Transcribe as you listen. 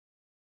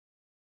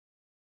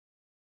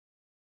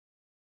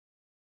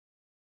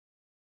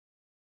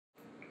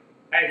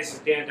Hey, this is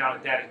Dan down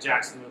at Daddy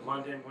Jacksonwood,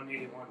 London,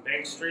 181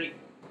 Bank Street.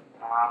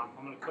 I'm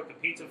going to cook a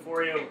pizza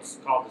for you. It's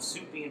called the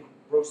Soupy and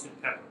roasted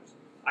peppers.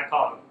 I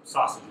call it a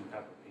sausage and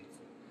pepper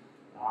pizza.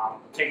 I'll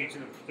take you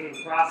through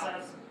the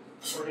process.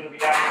 We're going to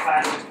be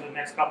advertising this for the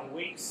next couple of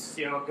weeks,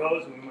 see how it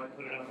goes, and we might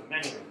put it on the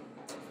menu.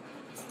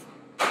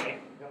 Okay,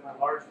 got my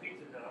large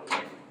pizza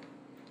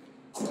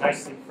dough.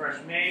 Nicely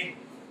fresh made.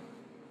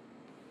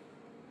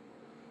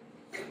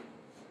 I'm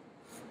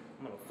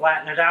going to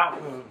flatten it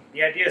out. And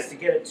the idea is to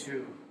get it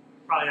to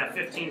probably a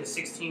 15 to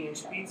 16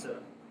 inch pizza.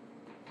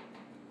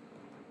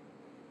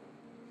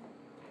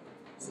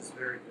 This is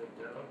very good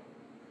dough.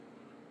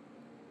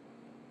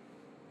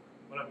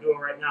 What I'm doing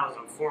right now is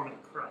I'm forming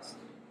the crust.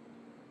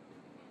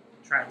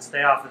 Try and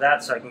stay off of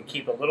that so I can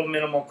keep a little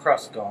minimal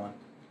crust going.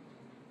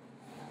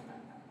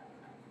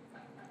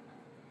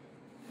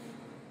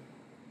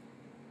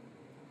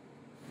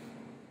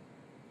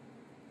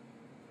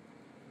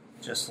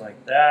 Just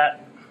like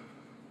that.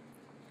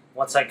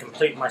 Once I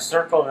complete my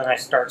circle, then I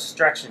start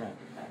stretching it.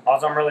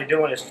 All I'm really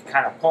doing is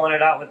kind of pulling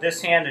it out with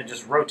this hand and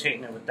just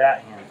rotating it with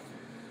that hand.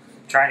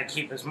 Trying to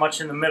keep as much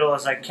in the middle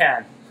as I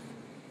can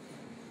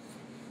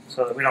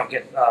so that we don't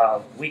get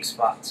weak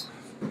spots.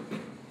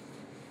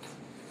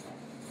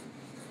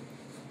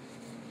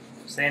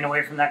 Staying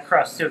away from that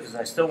crust too, because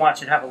I still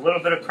want you to have a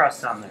little bit of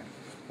crust on there.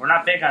 We're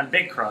not big on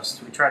big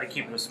crust. We try to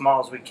keep it as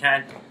small as we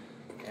can,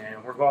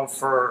 and we're going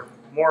for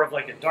more of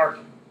like a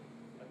darker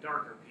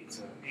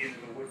pizza, being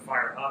in a wood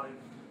fire oven.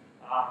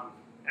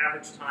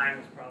 Average time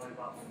is probably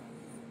about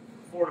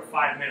 4 to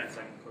 5 minutes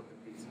I can cook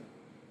the pizza.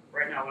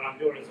 Right now what I'm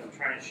doing is I'm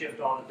trying to shift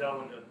all the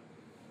dough into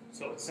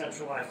so it's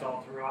centralized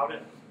all throughout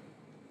it.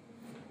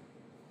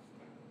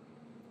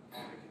 We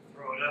can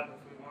throw it up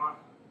if we want.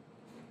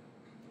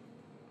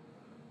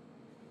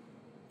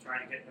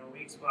 Trying to get no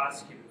weak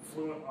spots, keep it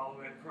fluent all the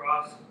way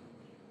across.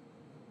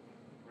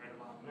 Right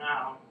about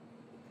now,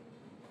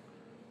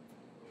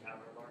 we have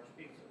our large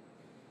pizza.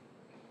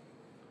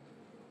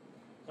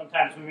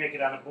 Sometimes we make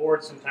it on a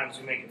board, sometimes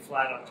we make it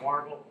flat on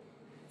marble.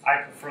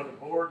 I prefer the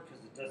board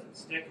because it doesn't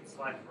stick, it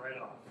slides right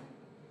off.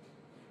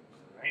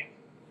 Right?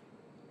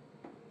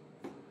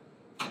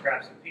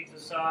 Grab some pizza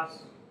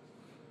sauce,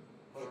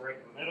 put it right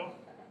in the middle.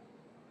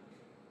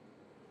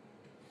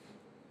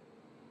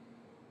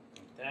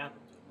 Like that.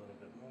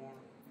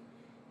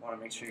 Want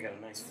to make sure you got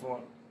a nice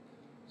fluent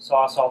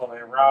sauce all the way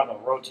around. I'll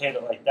rotate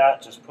it like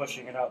that, just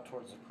pushing it out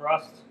towards the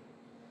crust.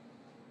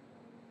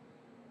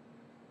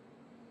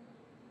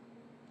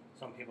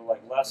 Some people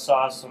like less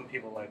sauce, some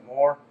people like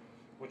more.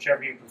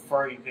 Whichever you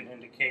prefer, you can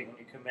indicate when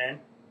you come in. And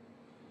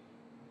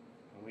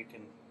we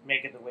can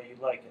make it the way you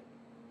like it.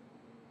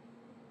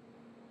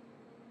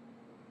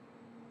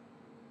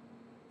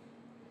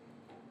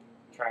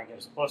 Try and get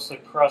as close to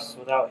the crust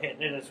without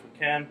hitting it as we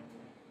can,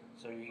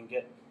 so you can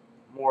get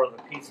more of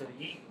the pizza to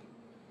eat.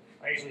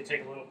 I usually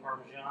take a little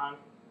Parmesan,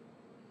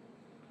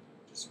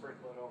 just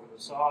sprinkle it over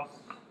the sauce.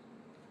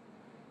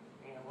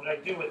 And what I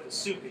do with the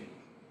Soupy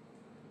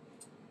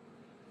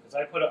is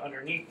I put it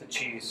underneath the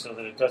cheese so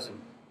that it doesn't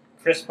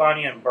crisp on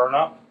you and burn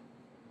up.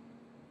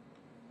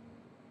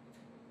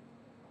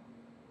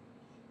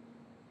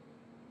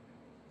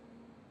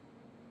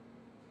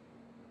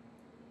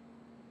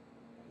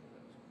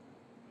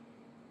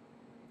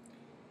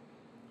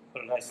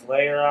 Put a nice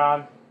layer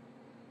on.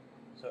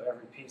 So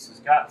every piece has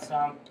got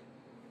some.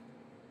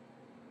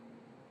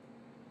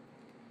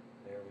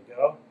 There we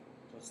go,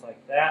 just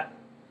like that.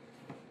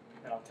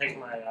 And I'll take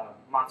my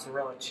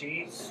mozzarella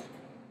cheese,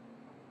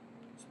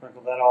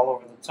 sprinkle that all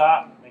over the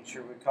top, make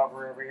sure we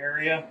cover every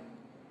area,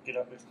 get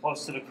up as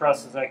close to the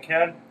crust as I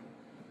can.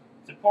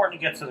 It's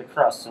important to get to the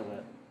crust so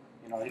that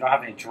you don't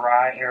have any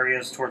dry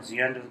areas towards the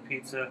end of the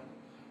pizza.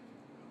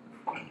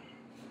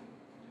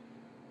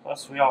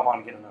 Plus, we all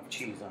want to get enough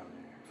cheese on there.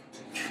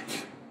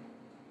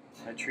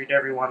 I treat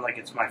everyone like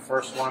it's my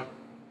first one.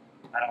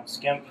 I don't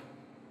skimp.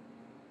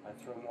 I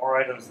throw more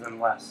items than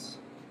less.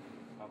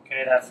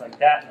 Okay, that's like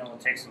that. And we'll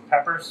take some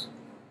peppers.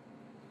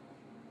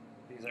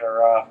 These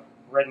are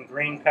red and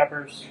green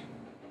peppers.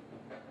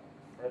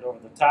 Right over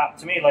the top.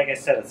 To me, like I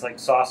said, it's like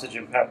sausage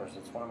and peppers.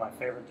 It's one of my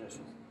favorite dishes.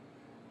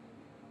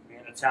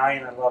 Being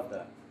Italian, I love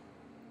that.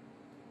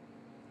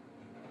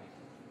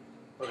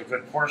 Put a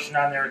good portion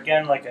on there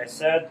again, like I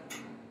said.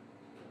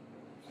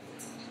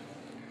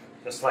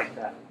 Just like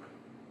that.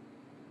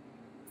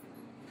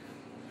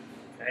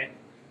 Okay,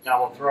 now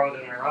we'll throw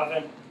it in our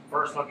oven.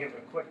 First I'll give it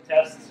a quick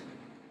test.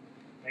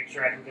 Make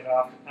sure I can get it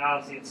off the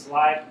panel, see it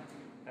slide.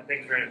 That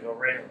thing's ready to go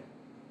right in.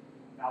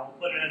 Now we'll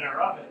put it in our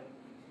oven.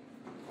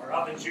 Our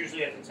oven's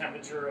usually at the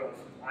temperature of,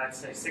 I'd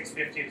say,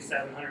 650 to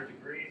 700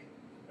 degrees.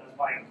 That's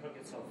why I can cook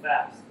it so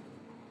fast.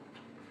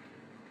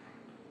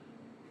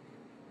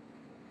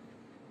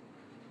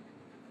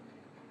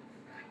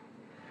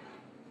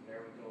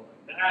 There we go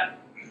like that.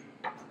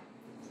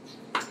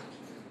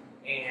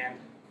 And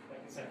like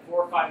I said,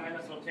 4 or 5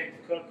 minutes it'll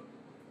take to cook.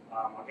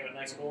 I'll get a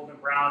nice golden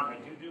brown. I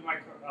do my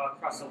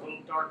crust a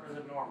little darker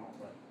than normal,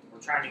 but we're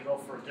trying to go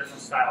for a different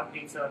style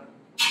pizza.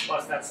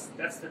 Plus, that's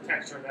the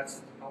texture.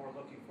 That's how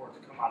we're looking for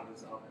it to come out of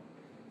this oven.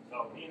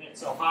 So being it's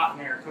so hot in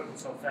there, cooking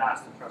so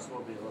fast, the crust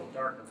will be a little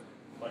darker,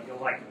 but you'll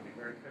like it. It'll be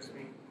very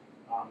crispy.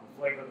 The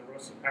flavor of the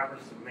roasted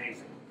peppers is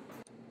amazing.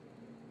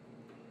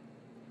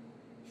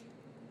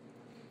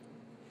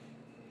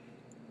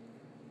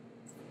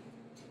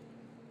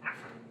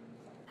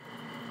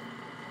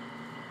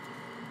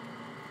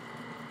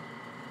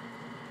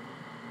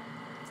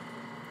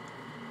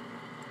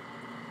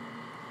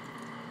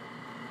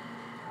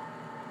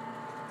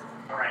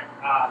 All right,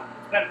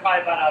 it's been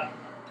probably about a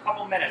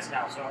couple minutes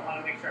now, so I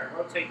want to make sure I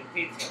rotate the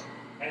pizza.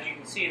 As you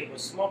can see, it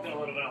was smoking a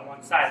little bit on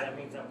one side. That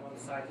means that one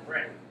side's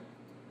ready.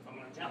 I'm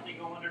going to gently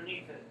go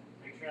underneath it,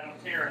 make sure I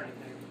don't tear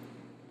anything.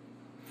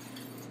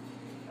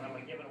 And I'm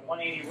going to give it a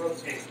 180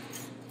 rotate.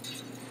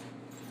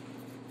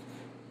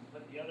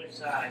 Put the other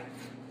side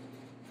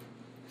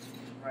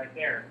right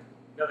there.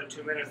 Another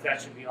 2 minutes,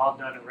 that should be all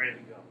done and ready to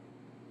go.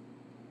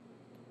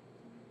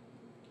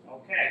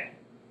 Okay,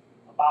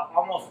 about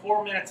almost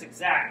 4 minutes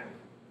exactly.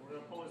 We're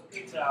going to pull this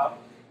pizza out.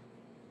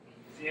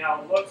 See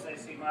how it looks? I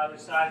see my other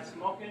side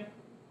smoking.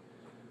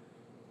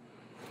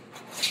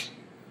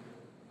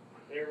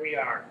 There we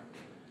are.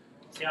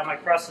 See how my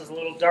crust is a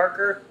little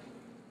darker?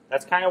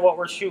 That's kind of what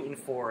we're shooting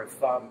for. If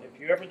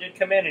you ever did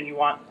come in and you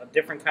want a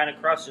different kind of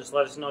crust, just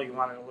let us know you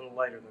want it a little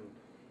lighter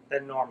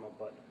than normal.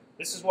 But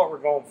this is what we're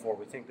going for.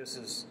 We think this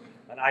is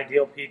an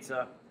ideal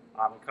pizza.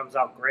 It comes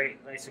out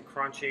great, nice and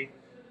crunchy,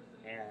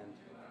 and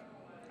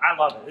I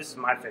love it. This is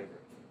my favorite.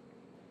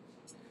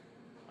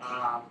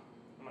 I'm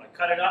going to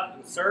cut it up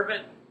and serve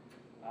it.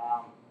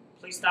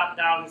 Please stop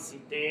down and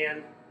see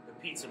Dan, the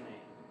pizza man.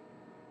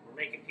 We're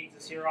making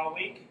pizzas here all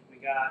week. We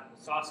got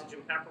sausage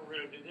and pepper we're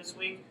going to do this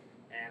week,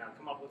 and I'll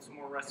come up with some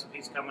more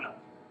recipes coming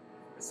up.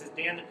 This is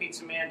Dan, the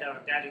pizza man, down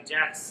at Daddy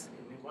Jack's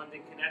in New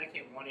London,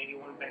 Connecticut,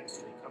 181 Bank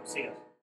Street. Come see us.